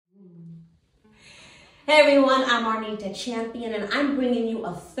Hey everyone, I'm Arnita, champion, and I'm bringing you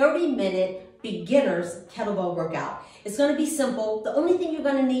a 30-minute beginner's kettlebell workout. It's going to be simple. The only thing you're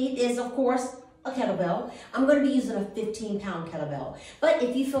going to need is, of course, a kettlebell. I'm going to be using a 15-pound kettlebell. But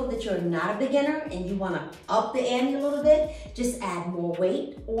if you feel that you're not a beginner and you want to up the ante a little bit, just add more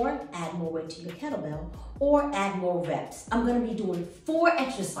weight or add more weight to your kettlebell or add more reps. I'm going to be doing 4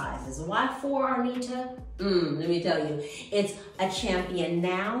 exercises. Why 4, Arnita? Let me tell you. It's a champion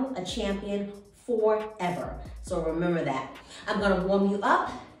now, a champion forever. So remember that. I'm going to warm you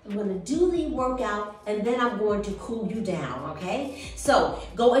up. I'm going to do the workout and then I'm going to cool you down, okay? So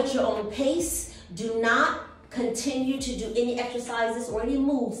go at your own pace. Do not continue to do any exercises or any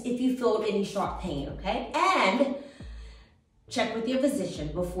moves if you feel any sharp pain, okay? And check with your physician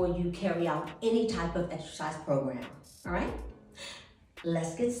before you carry out any type of exercise program, all right?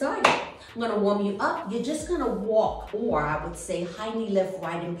 Let's get started. I'm gonna warm you up. You're just gonna walk, or I would say high knee lift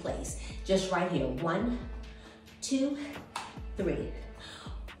right in place. Just right here. 1, 2, 3.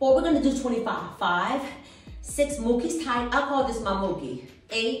 4, we're gonna do 25. 5, 6, Mookie's tight. I'll call this my Mookie.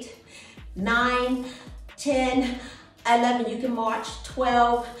 8, 9, 10, 11, you can march.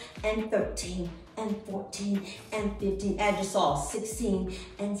 12 and 13. And 14 and 15, add your sauce, 16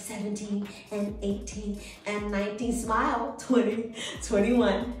 and 17 and 18 and 19, smile, 20,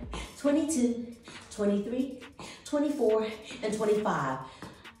 21, 22, 23, 24, and 25.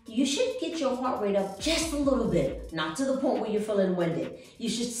 You should get your heart rate up just a little bit, not to the point where you're feeling winded. You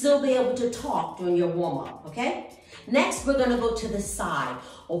should still be able to talk during your warm-up, okay? Next, we're gonna go to the side.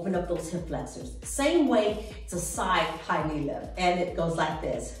 Open up those hip flexors. Same way, it's a side high knee lift, and it goes like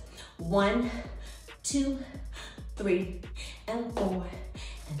this. 1, 2, 3, and 4,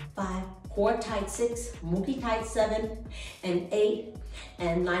 and 5, core tight 6, Mookie tight 7, and 8,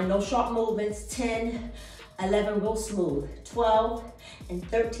 and 9, no sharp movements, 10, 11, real smooth, 12, and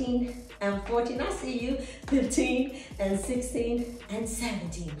 13, and 14, I see you, 15, and 16, and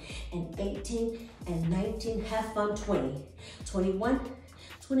 17, and 18, and 19, have fun, 20, 21,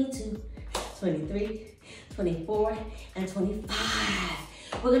 22, 23, 24, and 25.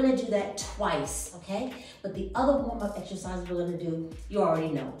 We're gonna do that twice, okay? But the other warm-up exercise we're gonna do, you already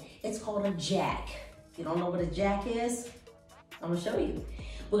know. It's called a jack. If you don't know what a jack is, I'm gonna show you.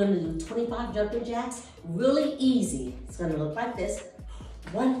 We're gonna do 25 jumping jacks, really easy. It's gonna look like this.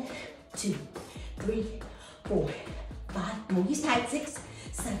 1, 2, 3, 4, 5, Mookie's tight, 6,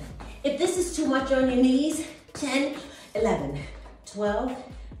 7. If this is too much on your knees, 10, 11, 12,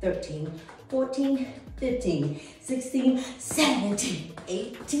 13, 14, 15, 16, 17,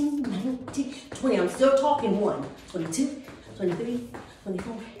 18, 19, 20. I'm still talking. 1, 22, 23,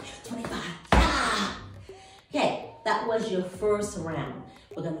 24, 25. Okay, that was your first round.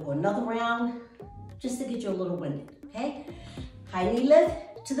 We're gonna go another round just to get you a little winded, okay? High knee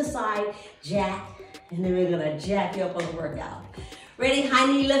lift to the side, jack, and then we're gonna jack you up on the workout. Ready? High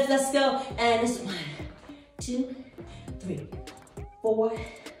knee lift, let's go. And it's 1, 2, 3, 4,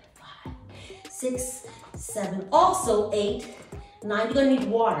 6, 7, also 8, 9, you're gonna need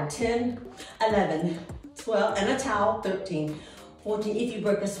water, 10, 11, 12, and a towel, 13, 14, if you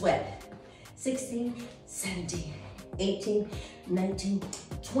break a sweat, 16, 17, 18, 19,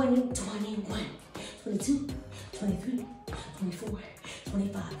 20, 21, 22, 23, 24,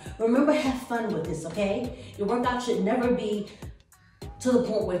 25. Remember, have fun with this, okay? Your workout should never be to the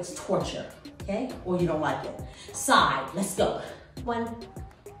point where it's torture, okay? Or you don't like it. Side, let's go. 1,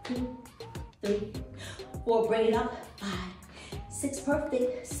 2, 3, 4, bring it up, 5, 6,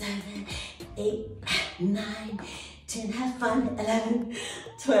 perfect, 7, 8, 9, 10, have fun, 11,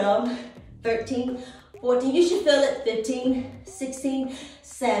 12, 13, 14, you should feel it, 15, 16,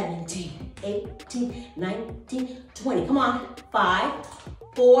 17, 18, 19, 20, come on, 5,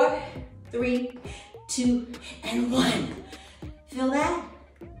 4, 3, 2, and 1. Feel that?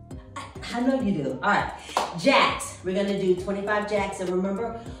 I know you do. All right, jacks. We're gonna do 25 jacks, and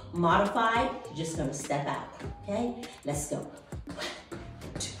remember, modified, you're just gonna step out, okay? Let's go. 1,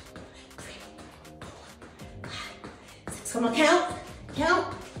 2, 3, 4, 5, 6. Come on, count,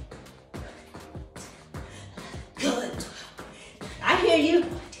 count. Good. I hear you.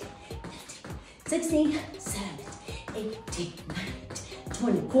 16, 17, 18, 19,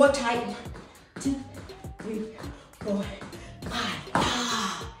 20. Core tight. 1, 2, 3, 4, 5.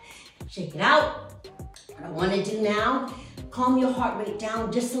 Shake it out. What I want to do now, calm your heart rate down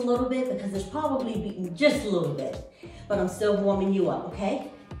just a little bit because it's probably beating just a little bit, but I'm still warming you up,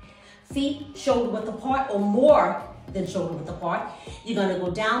 okay? Feet shoulder width apart or more than shoulder width apart. You're gonna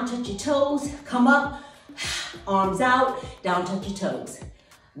go down, touch your toes, come up, arms out, down, touch your toes.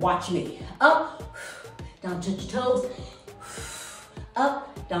 Watch me. Up, down, touch your toes,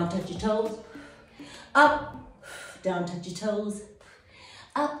 up, down, touch your toes, Up, down, touch your toes.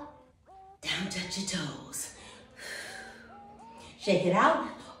 Up, down, touch your toes. Shake it out.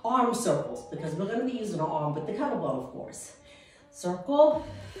 Arm circles, because we're going to be using our arm with the kettlebell, of course. Circle.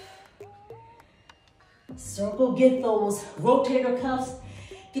 Circle, get those rotator cuffs.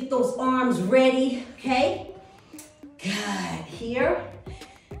 Get those arms ready, okay? Good. Here.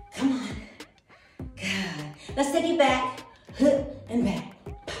 Come on. Good. Let's take it back. And back.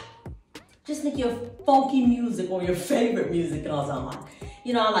 Just think your funky music or your favorite music goes on.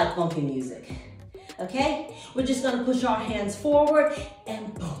 You know, I like funky music. Okay? We're just gonna push our hands forward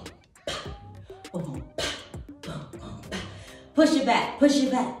and boom, boom, boom, boom, boom. Push it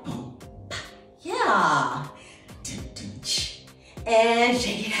back, boom. Yeah. And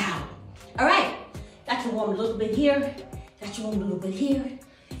shake it out. All right. Got you warm a little bit here. Got you warm a little bit here.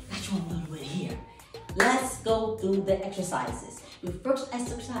 Got you warm a little bit here. Let's go through the exercises. Your first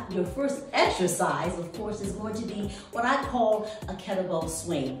exercise, of course, is going to be what I call a kettlebell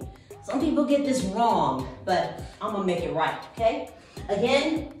swing. Some people get this wrong, but I'm gonna make it right, okay?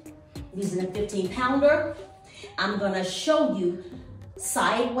 Again, using a 15-pounder, I'm gonna show you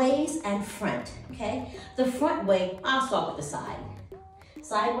sideways and front, okay? The front way, I'll start with the side.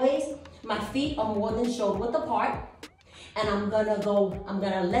 Sideways, my feet are more than shoulder width apart, and I'm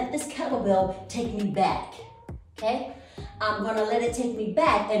gonna let this kettlebell take me back, okay? I'm gonna let it take me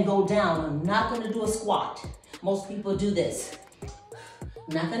back and go down. I'm not gonna do a squat. Most people do this.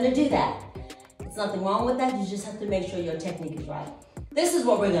 I'm not gonna do that. There's nothing wrong with that. You just have to make sure your technique is right. This is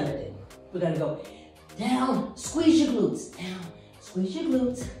what we're gonna do. We're gonna go down, squeeze your glutes, down, squeeze your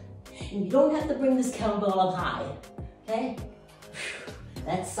glutes. And you don't have to bring this kettlebell up high, okay?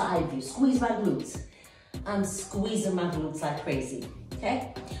 That's side view, squeeze my glutes. I'm squeezing my glutes like crazy,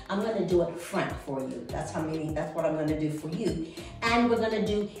 okay? I'm gonna do it front for you. That's what I'm gonna do for you. And we're gonna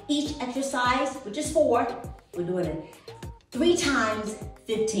do each exercise, which is 4. We're doing it 3 times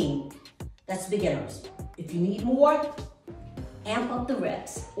 15. That's beginners. If you need more, amp up the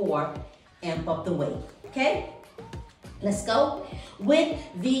reps or amp up the weight, okay? Let's go with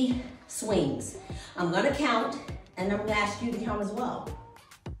the swings. I'm gonna count and I'm gonna ask you to count as well.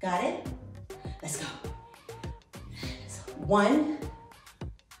 Got it? Let's go. 1,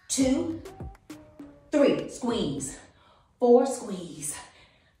 2, 3, squeeze. 4, squeeze.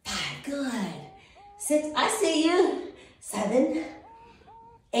 5, good. 6, I see you. 7,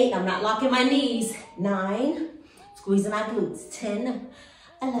 8, I'm not locking my knees. 9, squeezing my glutes. 10,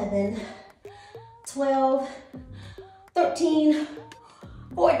 11, 12, 13,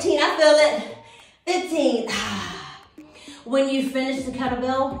 14, I feel it. 15. When you finish the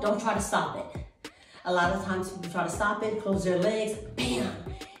kettlebell, don't try to stop it. A lot of times people try to stop it, close their legs, bam.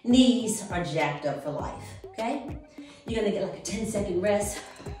 Knees are jacked up for life, okay? You're gonna get like a 10-second rest.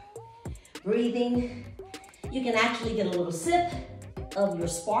 Breathing. You can actually get a little sip of your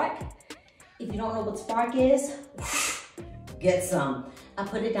Spark. If you don't know what Spark is, get some. I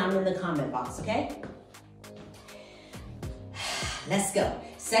put it down in the comment box, okay? Let's go.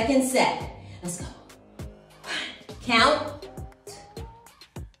 Second set. Let's go. 1, count.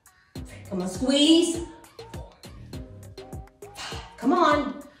 Come on, squeeze. 4, 5, come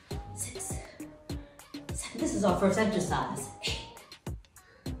on. 6, 7. This is our first exercise. 8,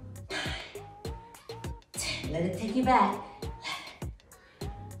 9, 10. Let it take you back.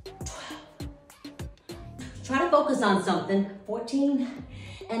 11, 12. Try to focus on something. 14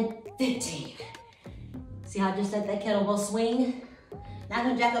 and 15. See how I just let that kettlebell swing? Not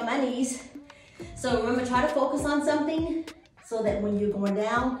gonna jack up my knees. So remember, try to focus on something so that when you're going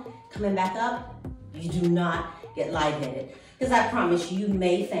down, coming back up, you do not get lightheaded. Because I promise you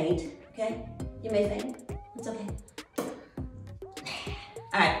may faint, okay? You may faint, it's okay.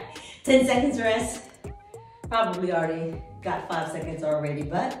 All right, 10 seconds rest. Probably already got 5 seconds already,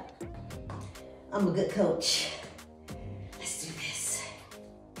 but I'm a good coach. Let's do this.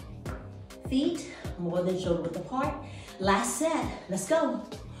 Feet more than shoulder width apart. Last set, let's go.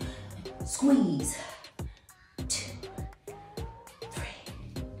 Squeeze. 2, 3,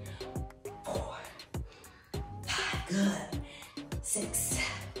 4, 5, good. 6,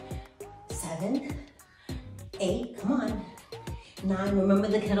 7, 8, come on. 9, remember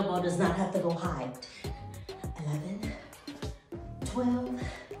the kettlebell does not have to go high. 11, 12,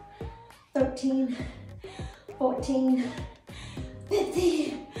 13, 14,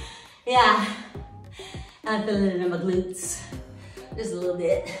 15. Yeah, I'm feeling it in my glutes. Just a little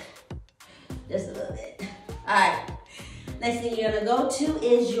bit. Just a little bit. All right. Next thing you're gonna go to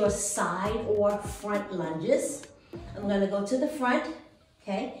is your side or front lunges. I'm gonna go to the front,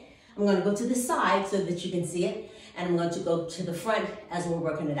 okay? I'm gonna go to the side so that you can see it, and I'm going to go to the front as we're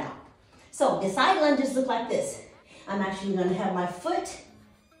working it out. So the side lunges look like this. I'm actually gonna have my foot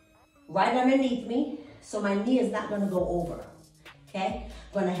right underneath me, so my knee is not gonna go over, okay?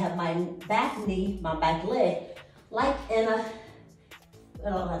 I'm gonna have my back knee, my back leg, like in a,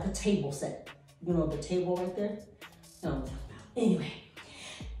 like a table set. You know the table right there? You know what I'm talking about. Anyway,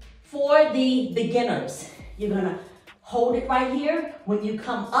 for the beginners, you're gonna hold it right here. When you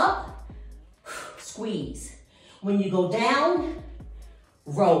come up, squeeze. When you go down,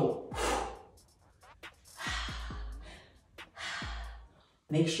 roll.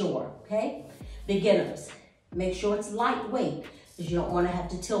 Make sure, okay? Beginners, make sure it's lightweight because you don't want to have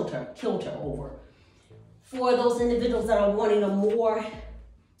to kilter over. For those individuals that are wanting a more,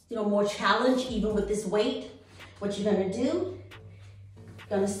 more challenge even with this weight, what you're gonna do, you're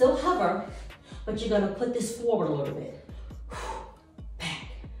gonna still hover, but you're gonna put this forward a little bit. Back,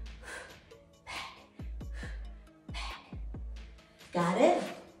 back, back. Got it?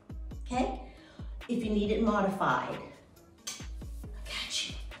 Okay? If you need it modified,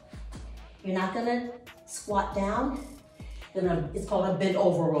 you're not gonna squat down. It's called a bent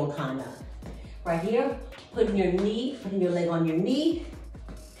over roll kinda. Right here, putting your leg on your knee,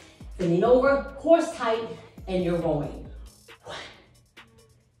 bending over, horse tight, and you're rolling. 1,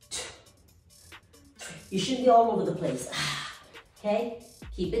 2, 3. You shouldn't be all over the place. Okay?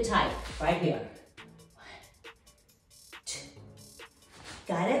 Keep it tight, right here. 1, 2.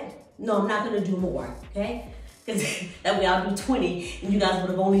 Got it? No, I'm not gonna do more, okay? Because that way I'll do 20 and you guys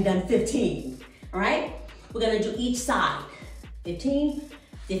would have only done 15, all right? We're gonna do each side. 15,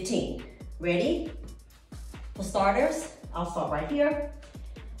 15. Ready? For starters, I'll start right here.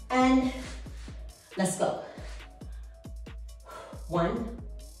 And let's go. 1,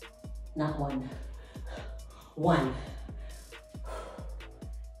 not 1. 1,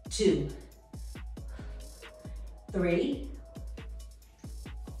 2, 3,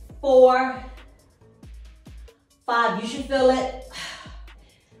 4, 5, you should feel it.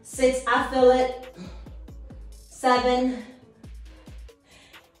 6, I feel it. 7,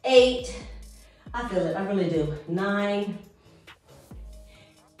 8, I feel it, I really do. 9,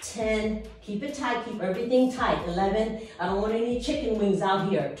 10, keep it tight, keep everything tight. 11, I don't want any chicken wings out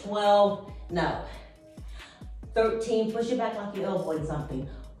here. 12, no. 13, push it back like you're elbowing something.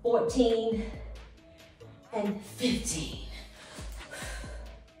 14, and 15.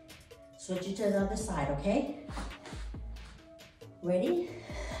 Switch it to the other side, okay? Ready?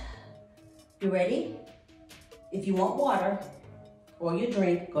 You ready? If you want water or your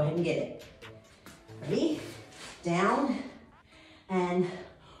drink, go ahead and get it. Ready? Down and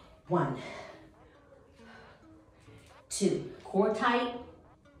 1, 2, core tight.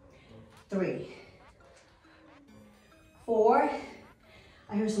 3, 4,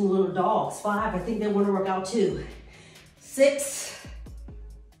 I hear some little dogs. 5, I think they want to work out too. 6,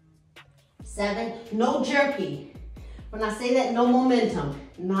 7, no jerky. When I say that, no momentum.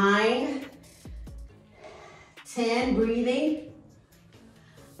 9, 10, breathing.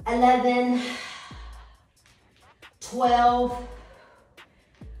 11, 12,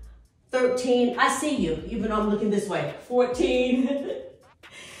 13, I see you, even though I'm looking this way. 14,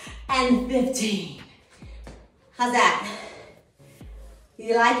 and 15. How's that?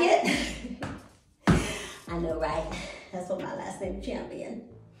 You like it? I know, right? That's what my last name, champion.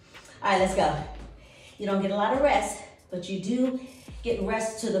 All right, let's go. You don't get a lot of rest, but you do get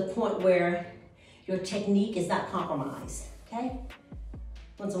rest to the point where your technique is not compromised, okay?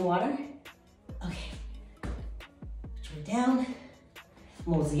 Want some water? Okay. Put your down,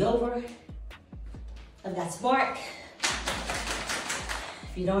 mosey over. I've got Spark.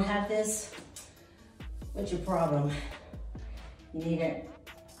 If you don't have this, what's your problem? You need it.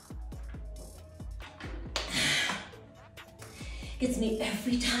 Gets me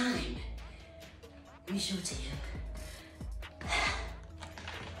every time. Let me show it to you.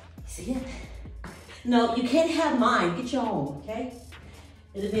 See it? No, you can't have mine. Get your own, okay?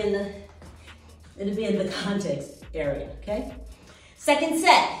 It'll be in the context area, okay? Second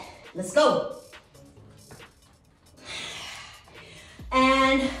set. Let's go.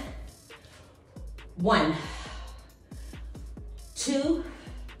 And 1, 2,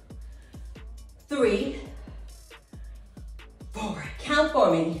 3, 4. Count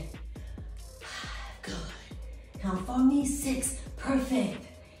for me. 5, good. Count for me. 6, perfect.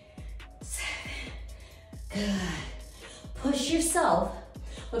 7, good. Push yourself,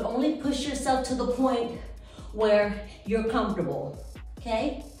 but only push yourself to the point where you're comfortable,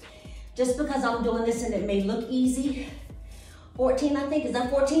 okay? Just because I'm doing this and it may look easy. 14, I think, is that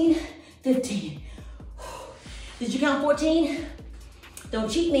 14? 15. Did you count 14? Don't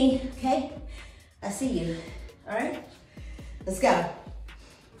cheat me, okay? I see you, all right? Let's go.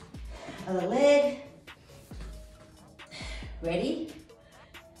 Other leg. Ready?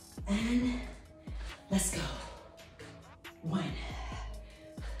 And let's go. 1,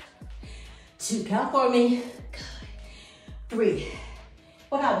 2, count for me. Good. 3.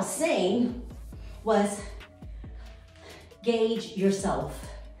 What I was saying was gauge yourself,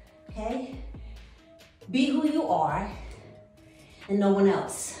 okay? Be who you are and no one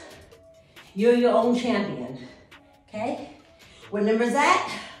else. You're your own champion, okay? Where numbers at?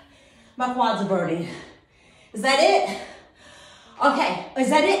 My quads are burning. Is that it? Okay, is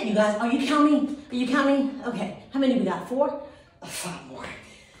that it, you guys? Are you counting? Are you counting? Okay, how many we got? 4? 5 more.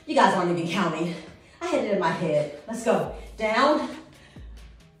 You guys aren't even counting. I had it in my head. Let's go. Down.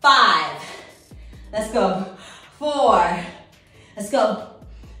 5. Let's go. 4. Let's go.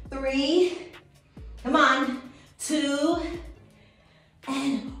 3. Come on. 2.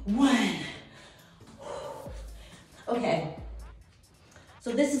 And 1. Okay.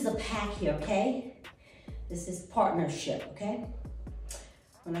 So this is a pack here, okay? This is partnership, okay?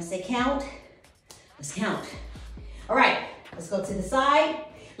 When I say count, let's count. All right, let's go to the side.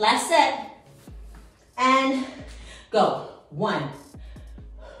 Last set. And go. 1,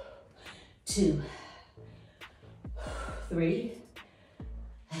 2, 3.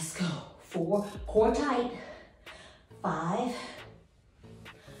 Let's go. 4. Core tight. 5,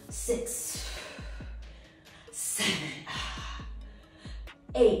 6, 7,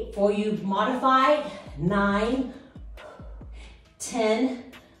 8. For you modified. 9, 10,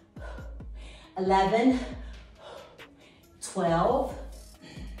 11, 12,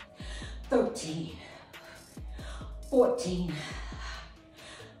 13, 14,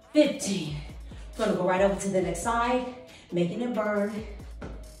 15. Gonna go right over to the next side, making it burn.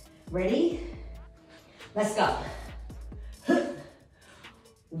 Ready? Let's go.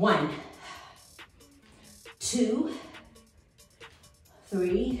 1, 2,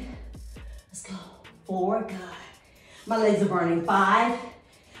 3, let's go. 4, God. My legs are burning. 5,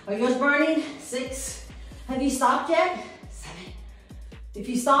 are yours burning? 6, have you stopped yet? 7, if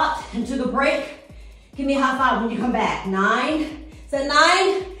you stopped and took a break, give me a high five when you come back. 9, is that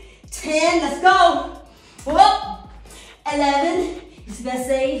 9? 10, let's go. Whoop. 11, you see that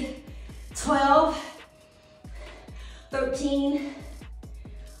save? 12, 13,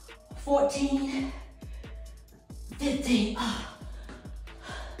 14, 15. Oh.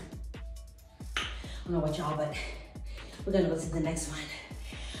 I don't know about y'all, but we're gonna go to the next one.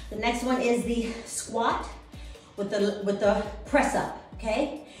 The next one is the squat with the press up,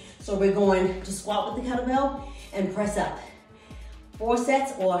 okay? So we're going to squat with the kettlebell and press up. 4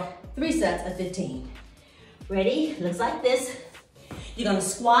 sets or 3 sets of 15. Ready? Looks like this. You're gonna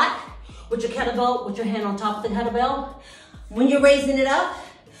squat with your kettlebell, with your hand on top of the kettlebell. When you're raising it up,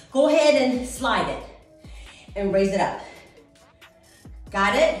 go ahead and slide it and raise it up.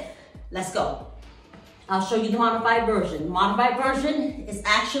 Got it? Let's go. I'll show you the modified version. Modified version is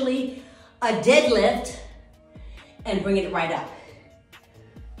actually a deadlift and bringing it right up.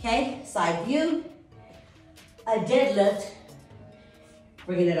 Okay, side view, a deadlift,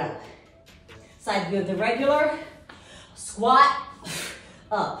 bringing it up. Side view of the regular, squat,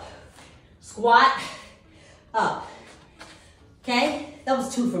 up, squat, up. Okay, that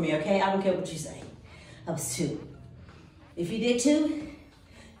was 2 for me, okay? I don't care what you say. That was 2. If you did 2,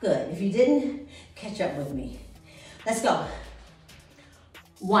 good. If you didn't, catch up with me. Let's go.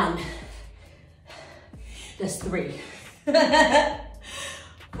 1. That's 3.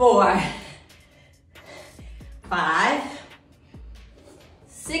 4. 5.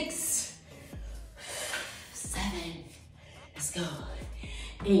 6. 7. Let's go.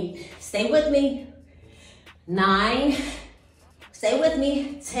 8. Stay with me. 9. Stay with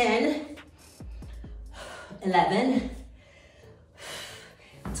me. 10. 11.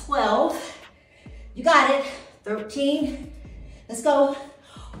 12. You got it. 13. Let's go.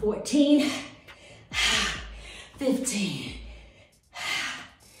 14. 15.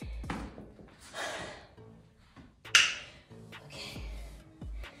 Okay.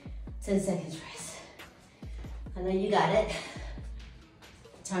 10 seconds rest. I know you got it.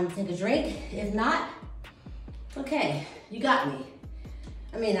 Time to take a drink. If not, okay, you got me.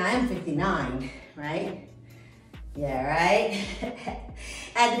 I mean, I am 59, right? Yeah, right?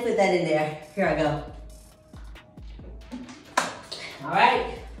 I had to put that in there. Here I go. All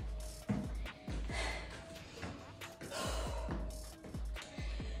right.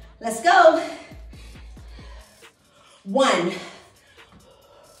 Let's go. 1,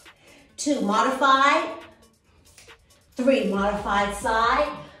 2, modified. 3, modified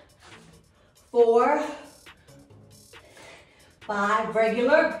side. 4, 5,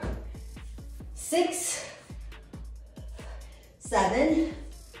 regular. 6, 7,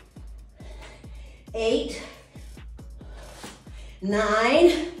 8,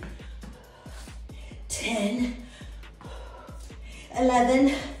 9, 10,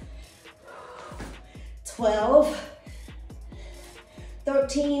 11, 12,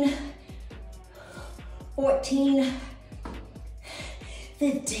 13, 14,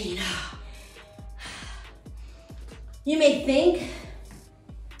 15. You may think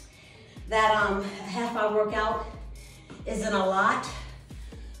that a half-hour workout isn't a lot,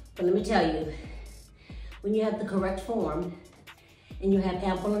 but let me tell you, when you have the correct form and you have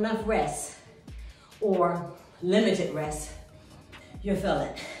ample enough rest or limited rest, you'll feel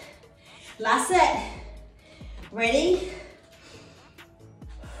it. Last set. Ready?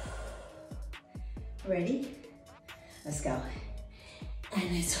 Ready? Let's go.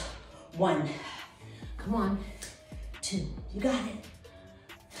 And it's 1. Come on. 2. You got it.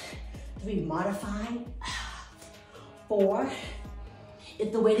 3. Modify. 4.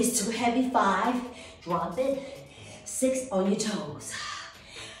 If the weight is too heavy, 5. Drop it. 6. On your toes.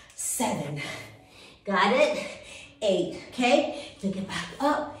 7. Got it. 8. Okay? Pick it back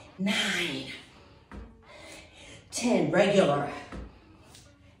up. 9. 10. Regular.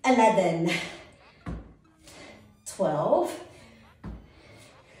 11. 12.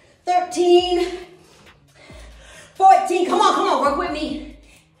 13. 14. Come on, work with me.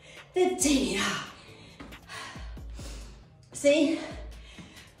 15. See?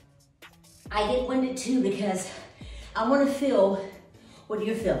 I get winded too because I want to feel what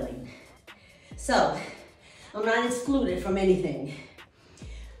you're feeling. So, I'm not excluded from anything.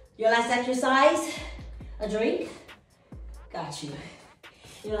 Your last exercise, a drink? Got you.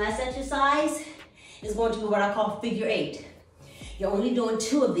 Your last exercise is going to be what I call figure 8. You're only doing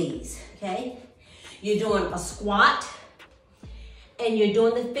 2 of these, okay? You're doing a squat and you're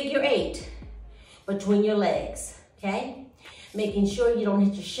doing the figure 8 between your legs, okay? Making sure you don't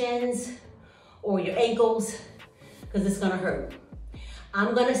hit your shins or your ankles because it's gonna hurt.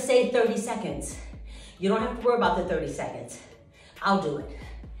 I'm gonna say 30 seconds. You don't have to worry about the 30 seconds. I'll do it,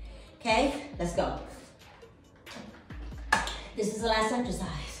 okay? Let's go. This is the last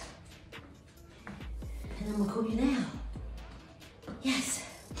exercise. And I'm gonna cool you down. Yes.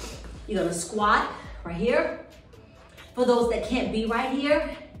 You're gonna squat right here. For those that can't be right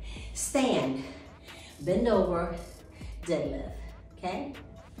here, stand, bend over, deadlift, okay?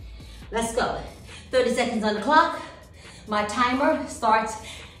 Let's go. 30 seconds on the clock. My timer starts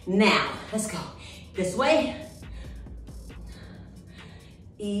now. Let's go. This way.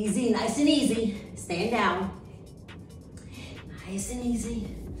 Easy, nice and easy. Stand down. Nice and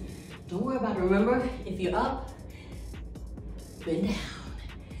easy. Don't worry about it. Remember, if you're up, bend down.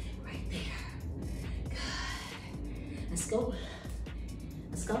 Right there. Good. Let's go.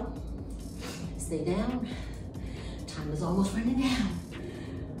 Let's go. Stay down. Time is almost running down.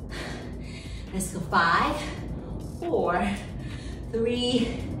 Let's go. 5, 4, 3,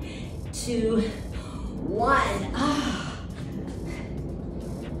 2, 1.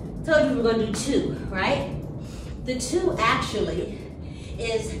 Told you we're gonna do 2, right? The 2 actually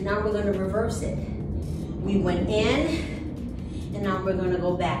is, now we're gonna reverse it. We went in, and now we're gonna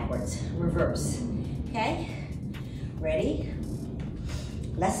go backwards, reverse, okay? Ready?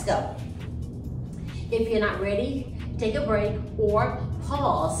 Let's go. If you're not ready, take a break or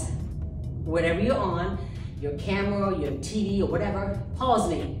pause, whatever you're on, your camera, your TV, or whatever, pause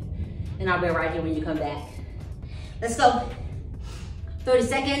me, and I'll be right here when you come back. Let's go. 30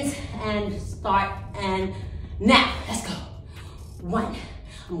 seconds, and start, and now, let's go. 1,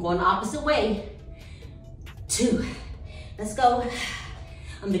 I'm going the opposite way. 2, let's go.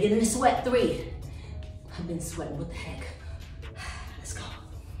 I'm beginning to sweat. 3, I've been sweating, what the heck? Let's go.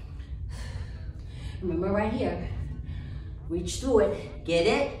 Remember right here, reach through it, get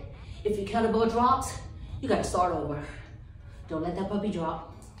it. If your kettlebell drops, you gotta start over. Don't let that puppy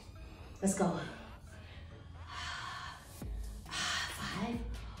drop. Let's go. 5,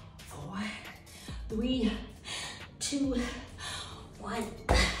 4, 3, 2, 1.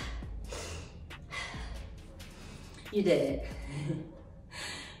 You did it.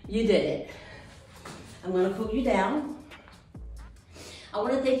 You did it. I'm gonna cool you down. I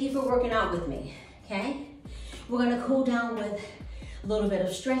wanna thank you for working out with me, okay? We're gonna cool down with a little bit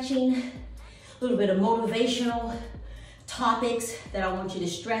of stretching, a little bit of motivational topics that I want you to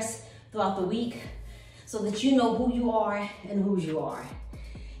stress throughout the week so that you know who you are and whose you are.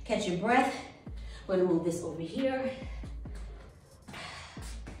 Catch your breath. We're gonna move this over here.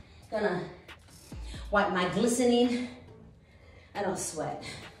 Gonna wipe my glistening. I don't sweat,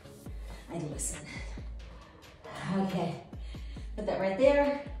 I glisten. Okay, put that right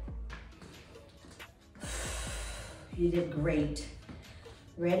there. You did great.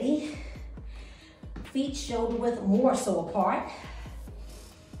 Ready? Feet shoulder width more so apart.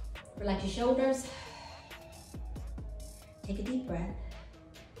 Relax your shoulders. Take a deep breath.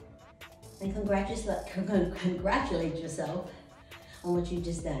 And congratulate yourself on what you've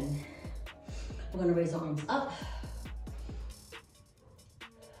just done. We're gonna raise our arms up.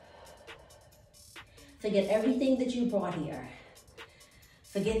 Forget everything that you brought here.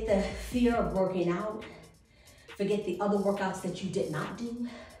 Forget the fear of working out. Forget the other workouts that you did not do.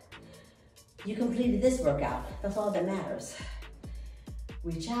 You completed this workout. That's all that matters.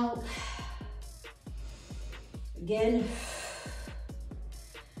 Reach out. Again,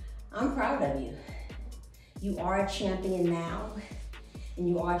 I'm proud of you. You are a champion now, and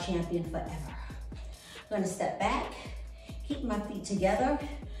you are a champion forever. I'm gonna step back, keep my feet together.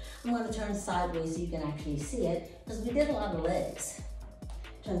 I'm gonna turn sideways so you can actually see it, because we did a lot of legs.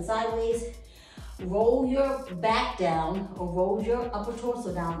 Turn sideways, roll your back down, or roll your upper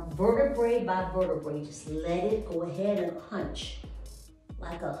torso down, vertebrae by vertebrae. Just let it go ahead and hunch,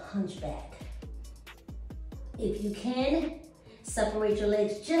 like a hunchback. If you can, separate your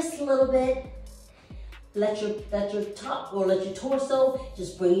legs just a little bit. Let your top or let your torso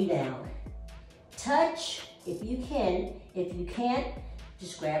just bring you down. Touch if you can. If you can't,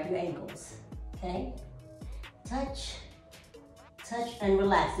 just grab your ankles, okay? Touch, touch, and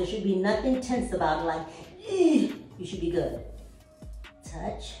relax. There should be nothing tense about it, like, you should be good.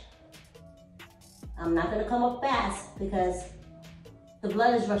 Touch. I'm not gonna come up fast because the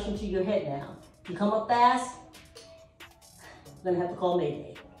blood is rushing to your head now. If you come up fast, I'm gonna have to call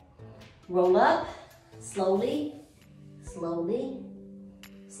Mayday. Roll up, slowly, slowly,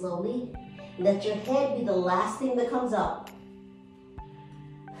 slowly. Let your head be the last thing that comes up.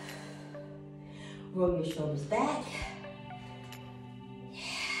 Roll your shoulders back.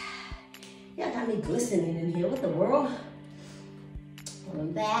 Yeah, got me glistening in here. What the world? Roll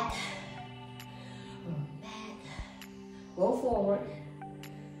them back. Roll them back. Roll forward.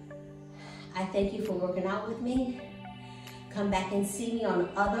 I thank you for working out with me. Come back and see me on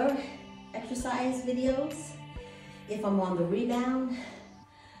other exercise videos. If I'm on the rebound,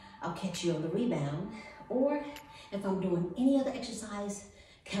 I'll catch you on the rebound. Or if I'm doing any other exercise,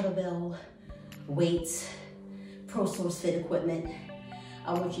 kettlebell, weights, Pro Source Fit equipment,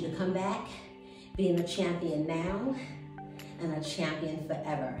 I want you to come back being a champion now and a champion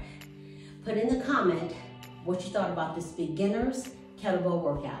forever. Put in the comment what you thought about this beginner's kettlebell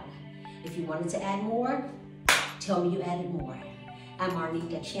workout. If you wanted to add more, tell me you added more. I'm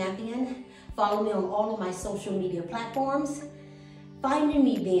Arnita Champion. Follow me on all of my social media platforms. Find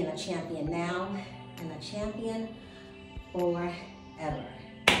me being a champion now and a champion forever.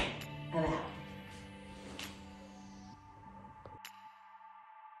 I'm out.